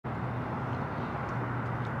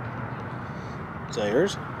Is that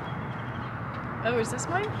yours? Oh, is this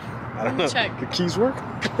mine? I don't know. Check. The keys work?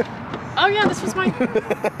 Oh yeah, this was mine.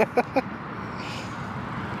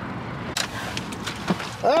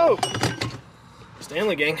 Oh!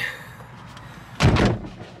 Stanley gang.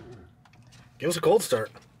 Give us a cold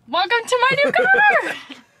start. Welcome to my new car!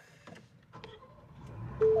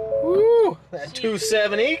 Woo! That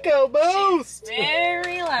 2.7 Eco boost!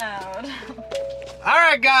 Very loud.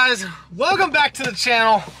 Alright guys, welcome back to the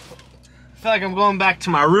channel. I feel like I'm going back to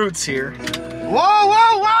my roots here. Whoa,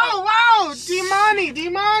 whoa, whoa, whoa!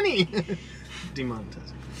 Demonetizing. I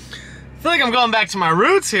feel like I'm going back to my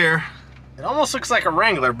roots here. It almost looks like a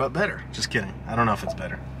Wrangler, but better. Just kidding. I don't know if it's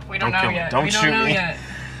better. We don't know yet. Don't shoot me.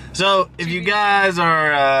 So, if you guys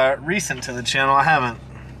are recent to the channel, I haven't.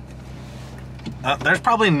 There's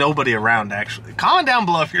probably nobody around, actually. Comment down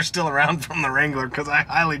below if you're still around from the Wrangler, because I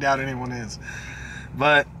highly doubt anyone is.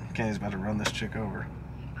 But, Kenny's about to run this chick over.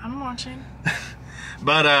 I'm watching.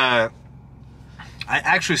 But, I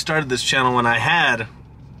actually started this channel when I had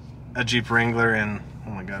a Jeep Wrangler in, oh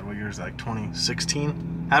my god, what year is that, like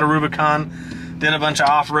 2016? Had a Rubicon, did a bunch of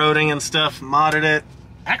off-roading and stuff, modded it.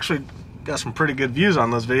 Actually, got some pretty good views on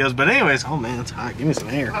those videos. But anyways, oh man, it's hot. Give me some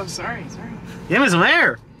air. Oh, sorry. Give me some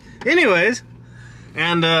air. Anyways,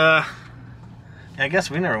 and I guess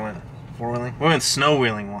we never went four-wheeling. We went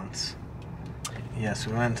snow-wheeling once. Yes,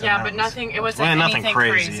 we went to but nothing, it wasn't nothing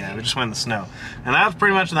crazy. Yeah, we just went in the snow. And that was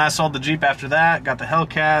pretty much when I sold the Jeep after that. Got the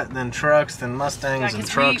Hellcat, then trucks, then Mustangs, and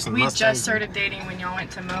trucks, and Mustangs. We just started dating when y'all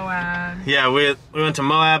went to Moab. Yeah, we went to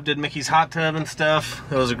Moab, did Mickey's hot tub and stuff.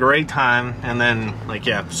 It was a great time. And then, like,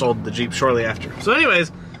 yeah, sold the Jeep shortly after. So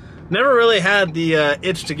anyways, never really had the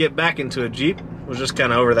itch to get back into a Jeep. Was just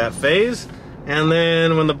kind of over that phase. And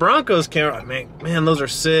then when the Broncos came out, man, those are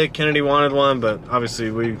sick. Kennedy wanted one, but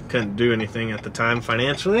obviously we couldn't do anything at the time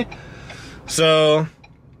financially. So,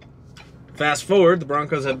 fast forward, the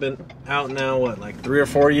Broncos have been out now, what, like 3 or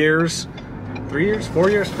 4 years? 3 years?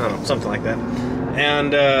 4 years? I don't know, something like that.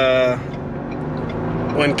 And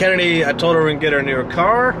when Kennedy, I told her we could get her a newer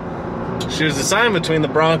car. She was deciding between the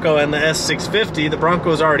Bronco and the S650. The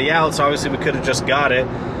Bronco was already out, so obviously we could have just got it.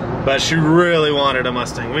 But she really wanted a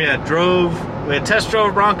Mustang. We had test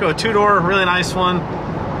drove a Bronco, a 2-door, really nice one.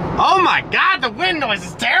 Oh my god, the wind noise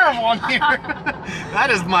is terrible in here.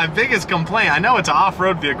 That is my biggest complaint. I know it's an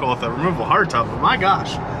off-road vehicle with a removable hardtop, but my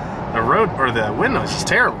gosh, the wind noise is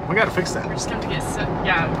terrible. We gotta fix that. We're just gonna fix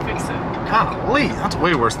it. Golly, that's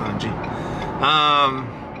way worse than a Jeep.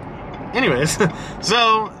 Anyways,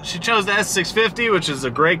 so she chose the S650, which is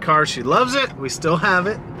a great car. She loves it. We still have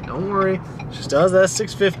it. Don't worry. She still has the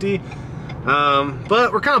S650.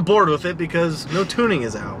 But we're kind of bored with it because no tuning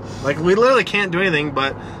is out. Like, we literally can't do anything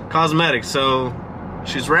but cosmetics. So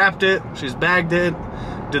she's wrapped it, she's bagged it,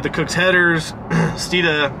 did the Cook's headers,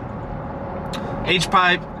 Steeda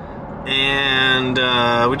H-pipe, and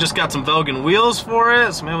we just got some Velgen wheels for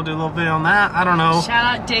it. So maybe we'll do a little video on that. I don't know.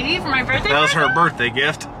 Shout out Dave for my birthday. That was her birthday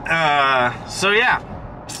gift. So yeah.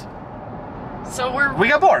 So we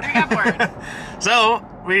got bored. So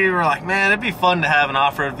we were like, man, it'd be fun to have an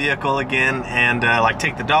off-road vehicle again, and like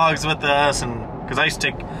take the dogs with us, and because I used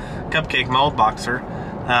to take Cupcake, my old boxer,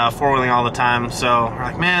 four-wheeling all the time. So we're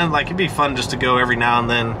like, man, like it'd be fun just to go every now and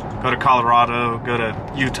then, go to Colorado, go to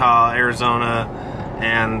Utah, Arizona,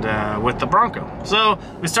 and with the Bronco. So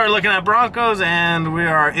we started looking at Broncos, and we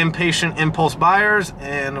are impatient impulse buyers,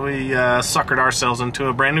 and we suckered ourselves into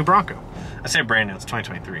a brand new Bronco. I say brand new, it's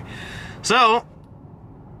 2023. So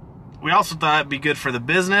we also thought it'd be good for the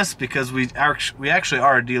business because we actually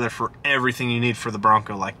are a dealer for everything you need for the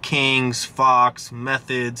Bronco, like Kings, Fox,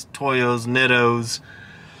 Methods, Toyos, Nittos.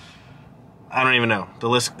 I don't even know. The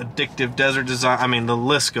list, Addictive Desert Design. I mean, the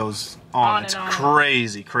list goes on. It's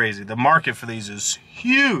crazy, crazy. The market for these is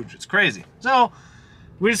huge. It's crazy. So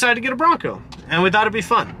we decided to get a Bronco, and we thought it'd be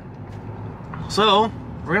fun. So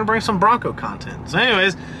we're gonna bring some Bronco content. So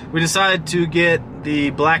anyways, we decided to get the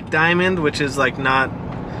Black Diamond, which is like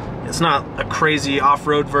it's not a crazy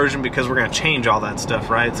off-road version because we're gonna change all that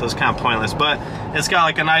stuff, right? So it's kind of pointless, but it's got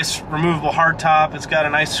like a nice removable hardtop. It's got a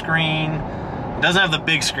nice screen. It doesn't have the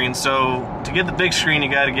big screen, so to get the big screen,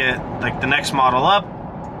 you gotta get like the next model up,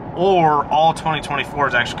 or all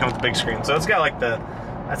 2024s actually come with the big screen. So it's got like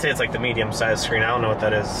I'd say it's like the medium-sized screen. I don't know what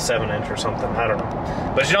that is, 7-inch or something. I don't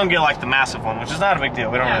know. But you don't get like the massive one, which is not a big deal.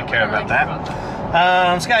 We don't really care about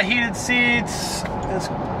that. It's got heated seats.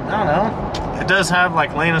 I don't know. It does have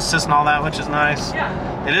like lane assist and all that, which is nice.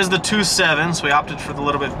 Yeah. It is the 2.7, so we opted for the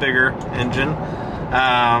little bit bigger engine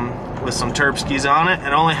with some Turbskis on it.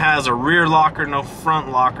 It only has a rear locker, no front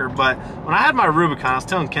locker. But when I had my Rubicon, I was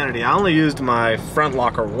telling Kennedy, I only used my front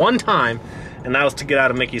locker one time, and that was to get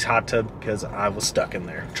out of Mickey's hot tub because I was stuck in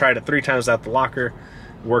there. Tried it 3 times without the locker.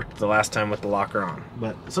 Worked the last time with the locker on.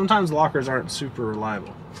 But sometimes the lockers aren't super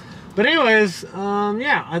reliable. But anyways,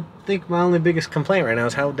 yeah, I think my only biggest complaint right now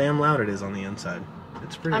is how damn loud it is on the inside.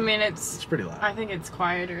 It's pretty. I mean, it's pretty loud. I think it's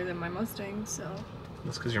quieter than my Mustang, so.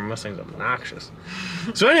 That's because your Mustang's obnoxious.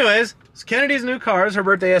 So anyways, it's Kennedy's new car. It's her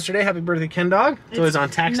birthday yesterday. Happy birthday, Ken Dog. It's always on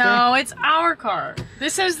tax day. No, it's our car.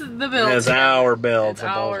 This is the build. It's our build. It's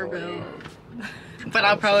our build. But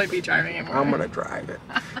I'll probably be driving it more. I'm going to drive it.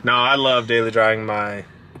 No, I love daily driving my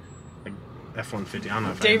F-150. I don't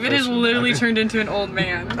know if David has literally turned into an old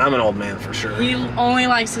man. I'm an old man for sure. He only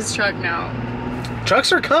likes his truck now.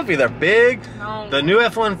 Trucks are comfy. They're big. No. The new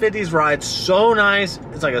F-150s ride so nice.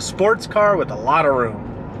 It's like a sports car with a lot of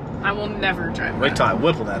room. I will never drive that. Wait till I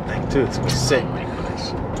whipple that thing too. It's gonna be sick. Oh my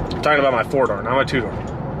gosh. I'm talking about my 4-door, not my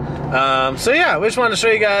 2-door. So yeah, we just wanted to show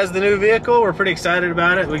you guys the new vehicle. We're pretty excited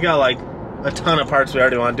about it. We got like a ton of parts we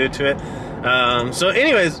already want to do to it. So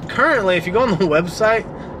anyways, currently if you go on the website,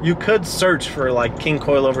 you could search for like King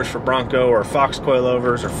coilovers for Bronco or Fox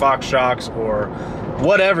coilovers or Fox shocks or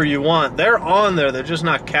whatever you want. They're on there, they're just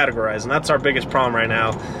not categorized, and that's our biggest problem right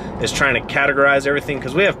now, is trying to categorize everything,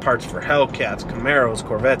 because we have parts for Hellcats, Camaros,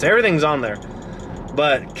 Corvettes, everything's on there,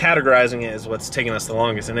 but categorizing it is what's taking us the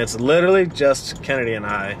longest, and it's literally just Kennedy and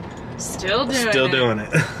I Still doing it.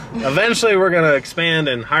 Eventually we're going to expand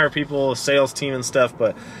and hire people, a sales team and stuff,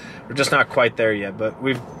 but we're just not quite there yet. But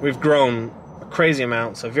we've grown a crazy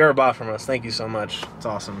amount, so if you ever bought from us, thank you so much. It's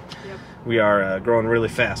awesome. Yep. We are growing really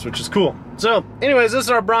fast, which is cool. So anyways, this is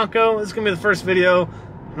our Bronco. This is going to be the first video.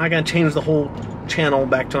 I'm not going to change the whole channel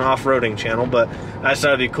back to an off-roading channel, but I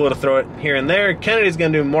decided it'd be cool to throw it here and there. Kennedy's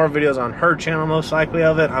going to do more videos on her channel, most likely,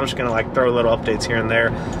 of it. I'm just going to like throw little updates here and there,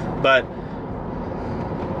 but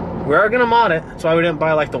we are going to mod it. That's why we didn't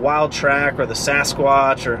buy like the Wild Track or the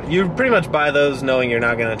Sasquatch, or you pretty much buy those knowing you're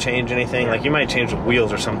not going to change anything. Like you might change the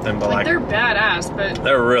wheels or something, but like they're badass, but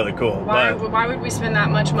they're really cool. Why would we spend that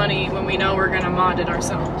much money when we know we're going to mod it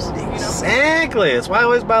ourselves? You know? Exactly. That's why I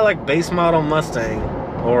always buy like base model Mustang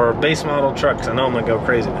or base model trucks. I know I'm going to go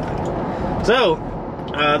crazy with it. So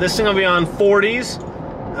this thing will be on 40s,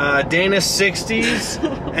 Dana 60s,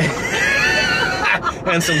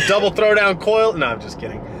 and some double throwdown coil. No, I'm just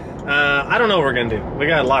kidding. I don't know what we're gonna do. We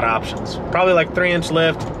got a lot of options. Probably like 3-inch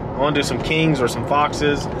lift. I want to do some Kings or some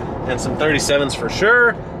Foxes and some 37s for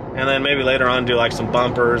sure. And then maybe later on do like some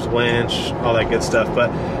bumpers, winch, all that good stuff.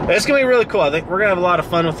 But it's gonna be really cool. I think we're gonna have a lot of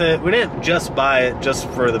fun with it. We didn't just buy it just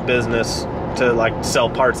for the business to like sell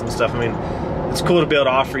parts and stuff. I mean, it's cool to be able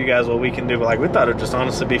to offer you guys what we can do. But like we thought it'd just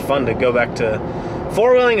honestly be fun to go back to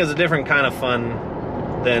four-wheeling. Is a different kind of fun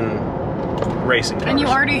than racing cars. And you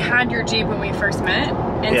already had your Jeep when we first met,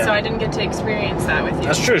 and so I didn't get to experience that with you.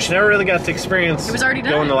 That's true. She never really got to experience it was already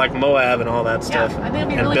done. Going to like Moab and all that stuff. Yeah, I think it'd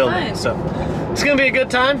be and really building. fun. So it's gonna be a good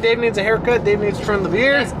time. Dave needs a haircut. Dave needs to trim the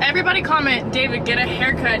beard. Yes, everybody comment, David, get a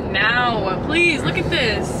haircut now. Please, look at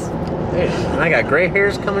this. Hey, and I got gray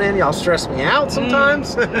hairs coming in. Y'all stress me out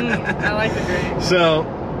sometimes. I like the gray. So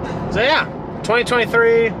yeah,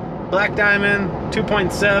 2023 Black Diamond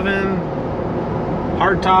 2.7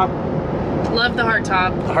 hardtop. Love the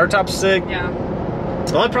hardtop. The hardtop's sick. Yeah.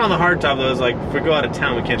 The only problem with the hardtop though is like if we go out of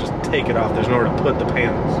town, we can't just take it off. There's nowhere to put the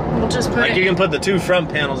panels. We'll just put like you can put the 2 front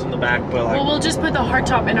panels in the back, but like we'll just put the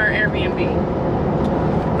hardtop in our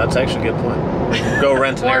Airbnb. That's actually a good point. Go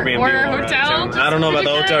rent an Airbnb. Or a hotel. I don't know about the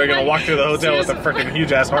hotel. You're gonna walk through the hotel with a freaking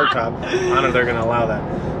huge ass hardtop. I don't know if they're gonna allow that.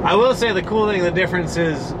 I will say the cool thing, the difference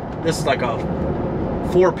is this is like a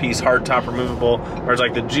 4-piece hardtop removable, whereas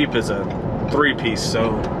like the Jeep is a 3-piece.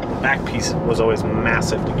 So the back piece was always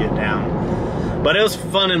massive to get down. But it was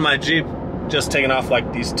fun in my Jeep, just taking off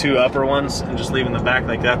like these 2 upper ones and just leaving the back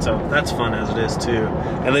like that. So that's fun as it is too.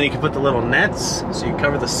 And then you can put the little nets so you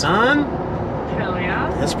cover the sun. Hell yeah.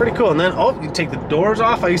 That's pretty cool. And then, you take the doors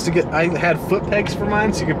off. I had foot pegs for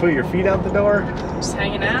mine so you could put your feet out the door. Just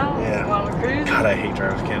hanging out while we're cruising. God, I hate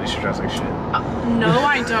driving with Candy. She drives like shit. No,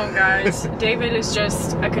 I don't, guys. David is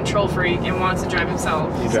just a control freak and wants to drive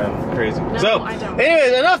himself. You drive crazy. No, so, I don't.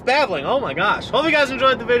 anyways, enough babbling. Oh my gosh. Hope you guys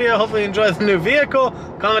enjoyed the video. Hopefully you enjoyed the new vehicle.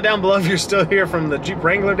 Comment down below if you're still here from the Jeep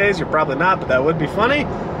Wrangler days. You're probably not, but that would be funny.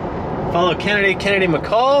 Follow Kennedy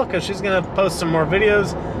McCall, because she's going to post some more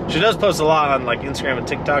videos. She does post a lot on like Instagram and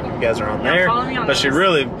TikTok if you guys are on there. Follow me on but those. she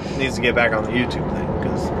really needs to get back on the YouTube thing,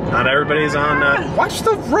 because not everybody's on. Watch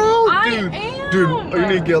the road, dude. Dude, you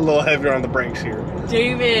need to get a little heavier on the brakes here.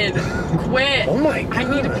 David, quit. Oh my God.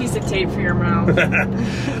 I need a piece of tape for your mouth.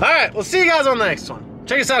 Alright, we'll see you guys on the next one.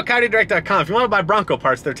 Check us out, coyotedirect.com. If you want to buy Bronco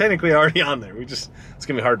parts, they're technically already on there. It's going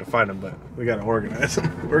to be hard to find them, but we got to organize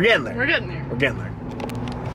them. We're getting there. We're getting there. We're getting there.